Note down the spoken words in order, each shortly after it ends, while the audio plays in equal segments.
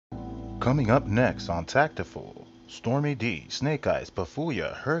Coming up next on Tacticool, Stormy D, SnakeEyes,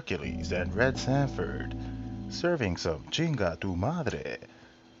 fooya, Hercules, and Red Sanford, serving some Chinga tu madre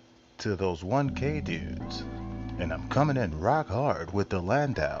to those 1K dudes. And I'm coming in rock hard with the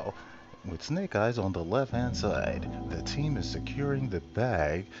Landau. With SnakeEyes on the left hand side, the team is securing the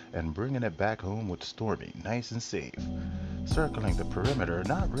bag and bringing it back home with Stormy, nice and safe. Circling the perimeter,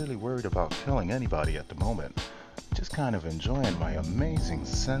 not really worried about killing anybody at the moment. Just kind of enjoying my amazing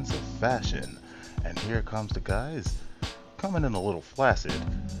sense of fashion. And here comes the guys, coming in a little flaccid.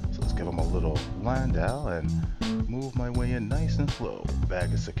 So let's give them a little Landau and move my way in nice and slow.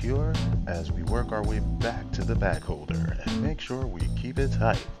 Bag is secure as we work our way back to the bag holder and make sure we keep it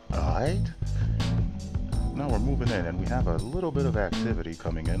tight. Alright? Now we're moving in and we have a little bit of activity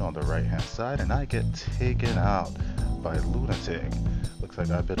coming in on the right hand side and I get taken out by Lunatic. Looks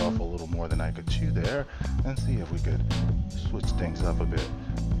like I bit off a little more than I could chew there, and see if we could switch things up a bit.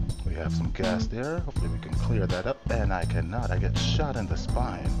 We have some gas there, hopefully we can clear that up, and I cannot. I get shot in the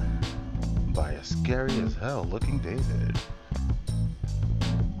spine by a scary as hell looking David.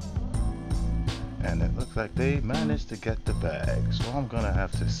 And it looks like they managed to get the bag, so I'm gonna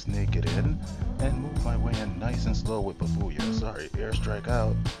have to sneak it in and move my way in nice and slow with fooya. Sorry, airstrike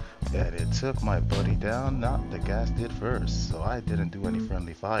out. And it took my buddy down, not the gas did first, so I didn't do any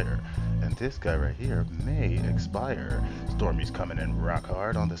friendly fire. And this guy right here may expire. Stormy's coming in rock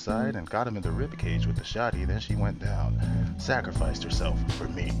hard on the side and got him in the ribcage with the shotty, then she went down. Sacrificed herself for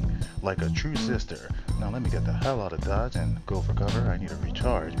me, like a true sister. Now let me get the hell out of Dodge and go for cover. I need to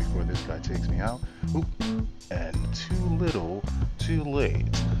recharge before this guy takes me out. Oop. And too little, too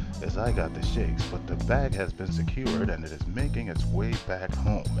late, as I got the shakes, but the bag has been secured and it is making its way back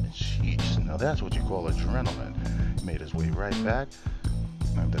home. And sheesh, now that's what you call adrenaline. Made his way right back,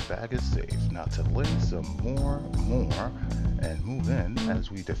 and the bag is safe. Now to lay some more, and move in as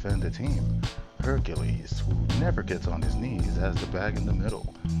we defend the team. Hercules, who never gets on his knees, has the bag in the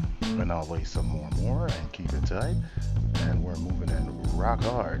middle. And I'll lay some more and keep it tight, and we're moving in rock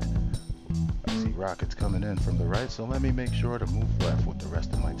hard. I see rockets coming in from the right, so let me make sure to move left with the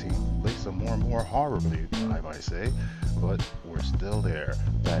rest of my team. Lay some more horribly, I might say, but we're still there.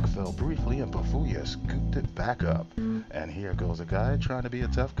 Back fell briefly and fooya scooped it back up. And here goes a guy trying to be a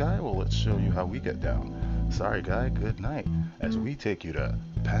tough guy. Well, let's show you how we get down. Sorry guy, good night, as we take you to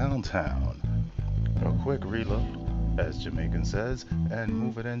Pound Town. A quick reload, as Jamaican says, and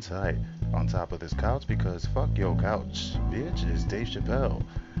move it in tight on top of this couch, because fuck your couch, bitch, is Dave Chappelle.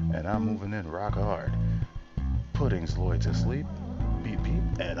 And I'm moving in rock hard, putting Lloyd to sleep, beep beep,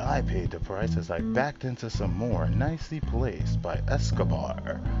 and I paid the price as I backed into some more, nicely placed by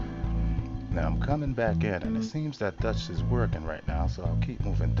Escobar. Now I'm coming back in, and it seems that Dutch is working right now, so I'll keep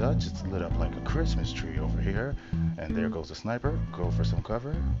moving Dutch. It's lit up like a Christmas tree over here, and there goes a sniper. Go for some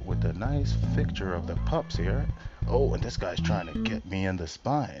cover with a nice picture of the pups here. Oh, and this guy's trying to get me in the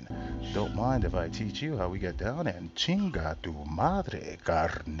spine. Don't mind if I teach you how we get down and chinga tu madre,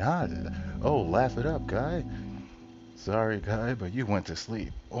 carnal. Oh, laugh it up, guy. Sorry, guy, but you went to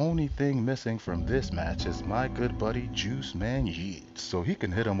sleep. Only thing missing from this match is my good buddy Juice Man Yeet, so he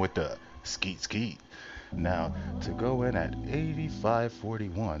can hit him with the skeet skeet. Now, to go in at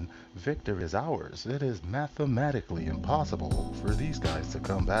 85-41, victory is ours. It is mathematically impossible for these guys to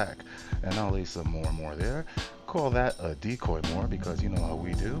come back. And I'll lay some more there. Call that a decoy more, because you know how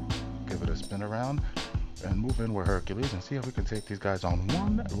we do. Give it a spin around and move in with Hercules and see if we can take these guys on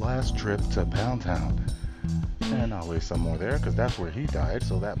one last trip to Pound Town. And I'll lay some more there, because that's where he died,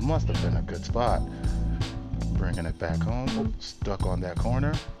 so that must have been a good spot. Bringing it back home. Oh, stuck on that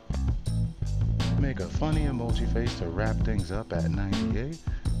corner. Make a funny emoji face to wrap things up at 98,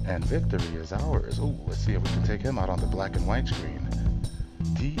 and victory is ours. Oh, let's see if we can take him out on the black and white screen.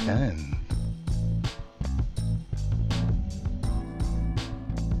 The end.